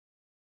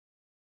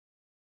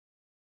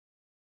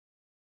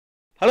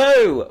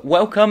Hello,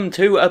 welcome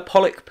to a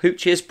Pollock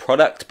Pooch's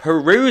product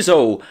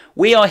perusal.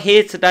 We are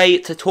here today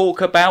to talk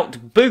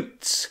about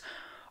boots.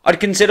 I'd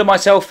consider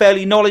myself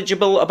fairly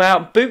knowledgeable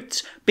about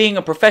boots. Being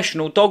a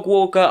professional dog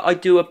walker, I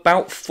do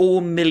about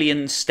 4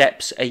 million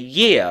steps a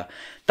year.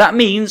 That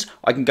means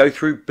I can go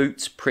through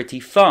boots pretty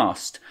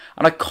fast.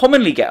 And I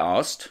commonly get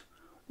asked,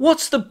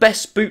 what's the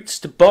best boots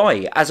to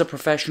buy as a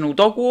professional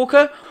dog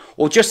walker?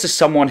 Or just as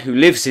someone who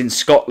lives in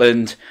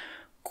Scotland,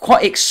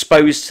 quite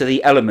exposed to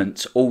the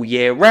elements all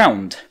year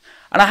round?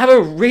 And I have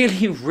a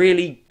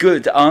really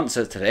good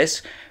answer to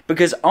this,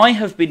 because I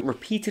have been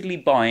repeatedly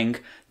buying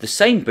the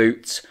same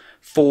boots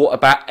for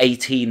about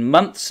 18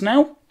 months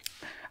now,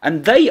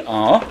 and they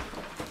are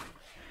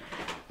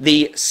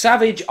the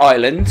Savage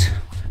Island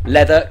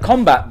leather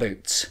combat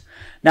boots.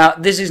 Now,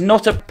 this is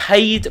not a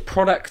paid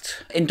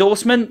product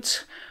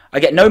endorsement. I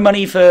get no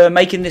money for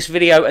making this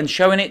video and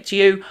showing it to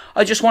you.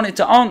 I just wanted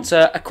to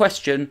answer a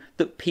question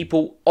that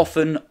people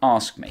often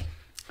ask me.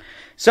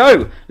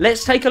 So,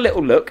 let's take a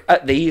little look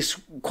at these,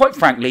 quite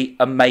frankly,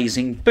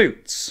 amazing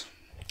boots.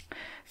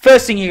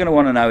 First thing you're going to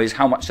want to know is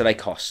how much do they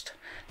cost.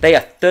 They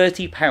are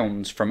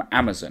 £30 from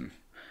Amazon.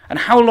 And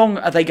how long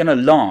are they going to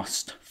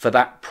last for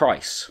that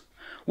price?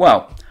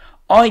 Well,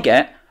 I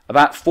get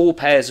about 4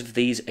 pairs of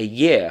these a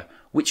year,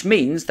 which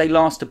means they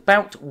last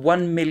about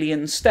 1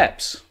 million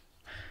steps.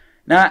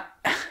 Now,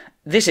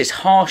 this is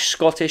harsh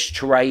Scottish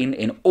terrain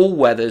in all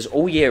weathers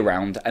all year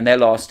round, and they're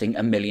lasting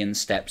 1 million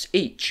steps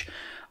each.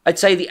 I'd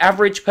say the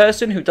average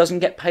person who doesn't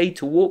get paid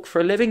to walk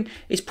for a living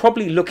is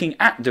probably looking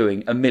at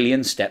doing 1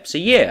 million steps a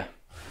year.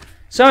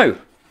 So,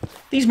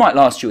 these might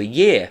last you a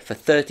year for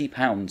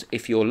 £30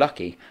 if you're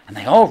lucky, and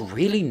they are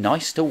really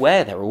nice to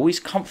wear. They're always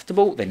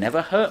comfortable, they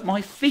never hurt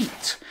my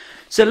feet.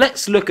 So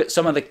let's look at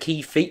some of the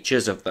key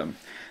features of them.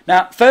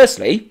 Now,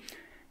 firstly,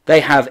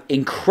 they have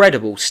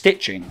incredible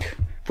stitching.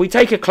 If we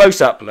take a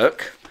close-up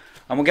look,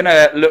 and we're going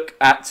to look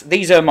at,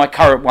 these are my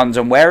current ones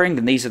I'm wearing,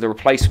 and these are the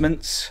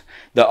replacements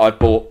that I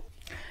bought.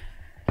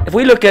 If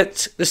we look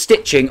at the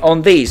stitching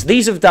on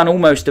these have done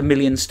almost 1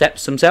 million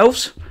steps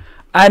themselves,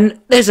 and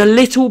there's a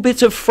little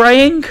bit of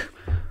fraying,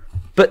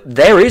 but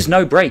there is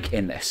no break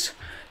in this.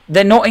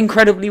 They're not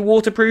incredibly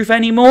waterproof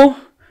anymore,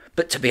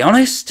 but to be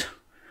honest,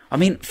 I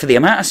mean, for the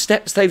amount of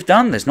steps they've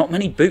done, there's not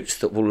many boots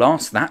that will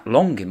last that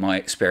long in my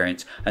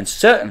experience, and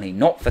certainly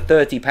not for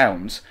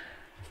 £30.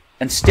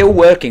 And still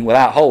working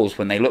without holes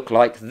when they look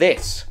like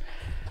this.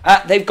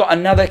 They've got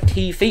another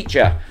key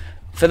feature.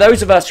 For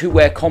those of us who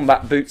wear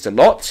combat boots a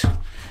lot,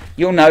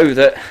 you'll know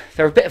that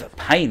they're a bit of a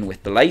pain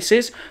with the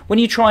laces. When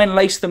you try and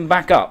lace them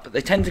back up,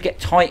 they tend to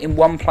get tight in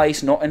one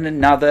place, not in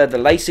another. The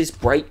laces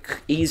break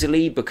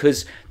easily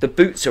because the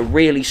boots are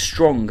really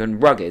strong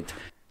and rugged.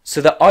 So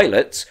the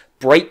eyelets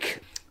break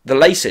the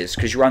laces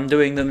because you're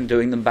undoing them and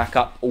doing them back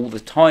up all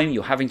the time.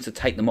 You're having to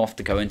take them off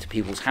to go into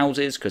people's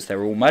houses because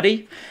they're all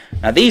muddy.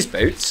 Now these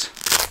boots,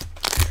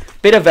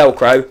 bit of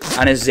Velcro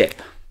and a zip.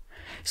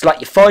 It's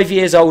like you're 5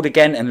 years old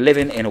again and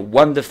living in a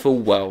wonderful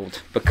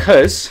world,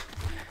 because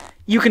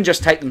you can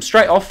just take them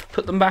straight off,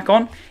 put them back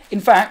on.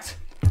 In fact,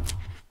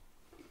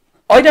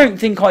 I don't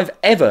think I've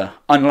ever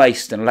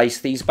unlaced and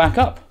laced these back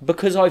up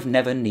because I've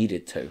never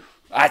needed to.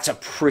 That's a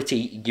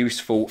pretty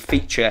useful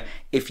feature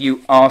if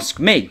you ask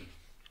me.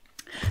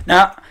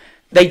 Now,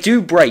 they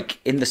do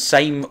break in the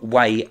same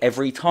way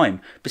every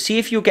time. But see,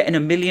 if you're getting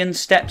 1 million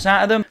steps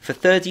out of them for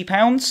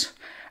 £30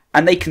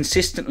 and they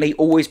consistently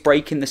always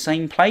break in the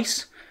same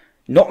place,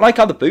 not like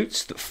other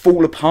boots that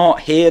fall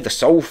apart here, the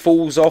sole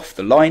falls off,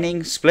 the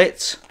lining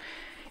splits.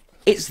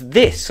 It's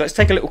this. Let's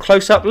take a little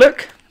close-up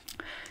look.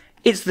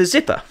 It's the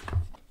zipper.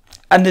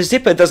 And the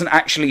zipper doesn't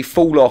actually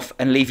fall off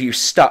and leave you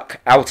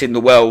stuck out in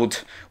the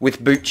world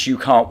with boots you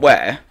can't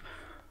wear.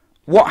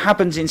 What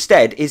happens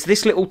instead is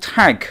this little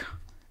tag,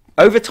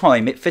 over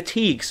time it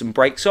fatigues and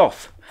breaks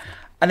off.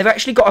 And they've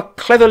actually got a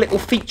clever little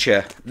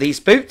feature, these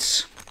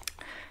boots.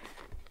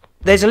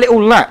 There's a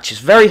little latch.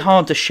 It's very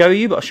hard to show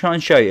you, but I'll try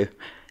and show you.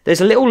 There's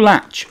a little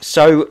latch,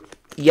 so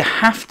you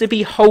have to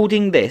be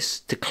holding this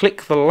to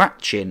click the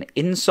latch in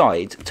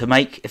inside to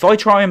make, if I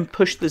try and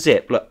push the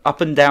zip, look, up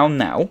and down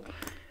now,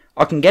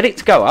 I can get it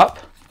to go up,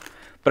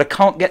 but I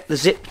can't get the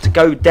zip to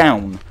go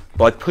down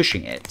by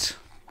pushing it.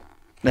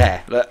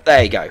 There, look,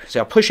 there you go.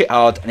 So I push it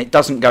hard and it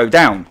doesn't go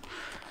down.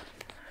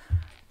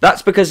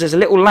 That's because there's a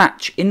little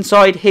latch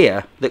inside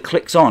here that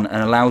clicks on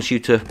and allows you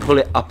to pull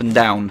it up and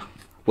down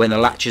when the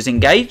latch is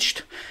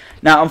engaged.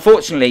 Now,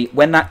 unfortunately,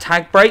 when that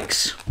tag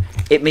breaks,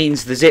 it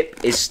means the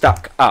zip is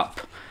stuck up.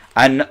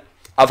 And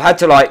I've had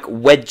to like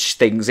wedge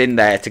things in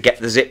there to get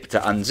the zip to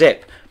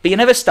unzip. But you're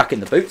never stuck in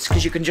the boots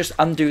because you can just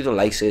undo the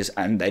laces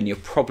and then you're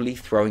probably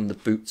throwing the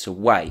boots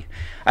away.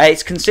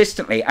 It's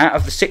consistently, out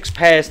of the 6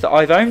 pairs that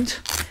I've owned,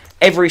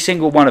 every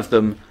single one of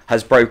them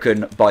has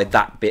broken by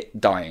that bit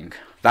dying.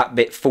 That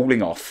bit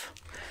falling off.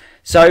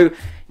 So,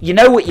 you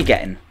know what you're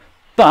getting.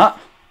 But,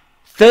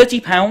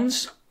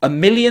 £30, 1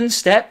 million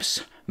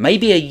steps,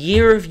 maybe a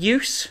year of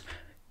use,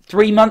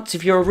 3 months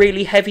if you're a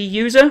really heavy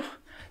user,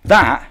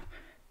 that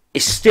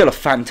is still a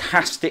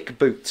fantastic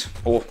boot,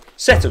 or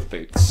set of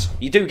boots.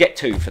 You do get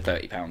 2 for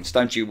 £30,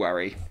 don't you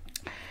worry.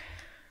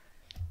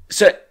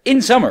 So,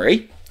 in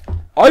summary,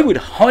 I would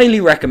highly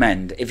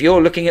recommend, if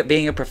you're looking at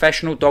being a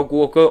professional dog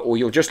walker, or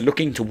you're just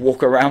looking to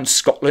walk around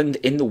Scotland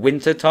in the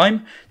winter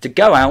time, to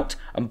go out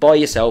and buy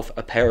yourself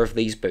a pair of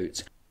these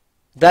boots.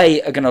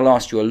 They are going to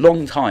last you a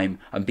long time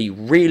and be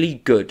really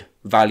good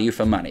value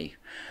for money.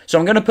 So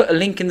I'm going to put a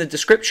link in the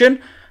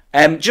description.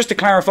 Just to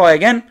clarify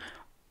again,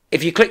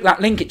 if you click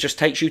that link, it just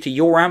takes you to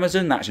your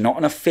Amazon. That's not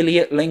an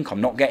affiliate link.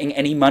 I'm not getting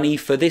any money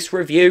for this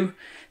review.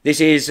 This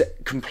is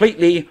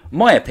completely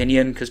my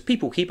opinion, because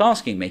people keep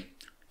asking me,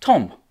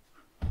 Tom,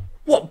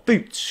 what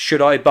boots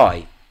should I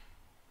buy?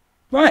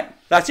 Right,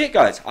 that's it,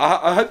 guys.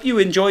 I hope you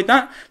enjoyed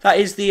that. That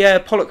is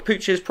the Pollock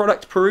Pooch's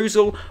product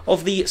perusal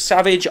of the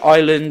Savage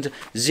Island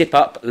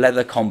zip-up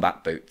leather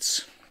combat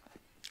boots.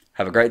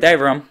 Have a great day,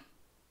 everyone.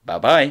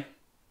 Bye-bye.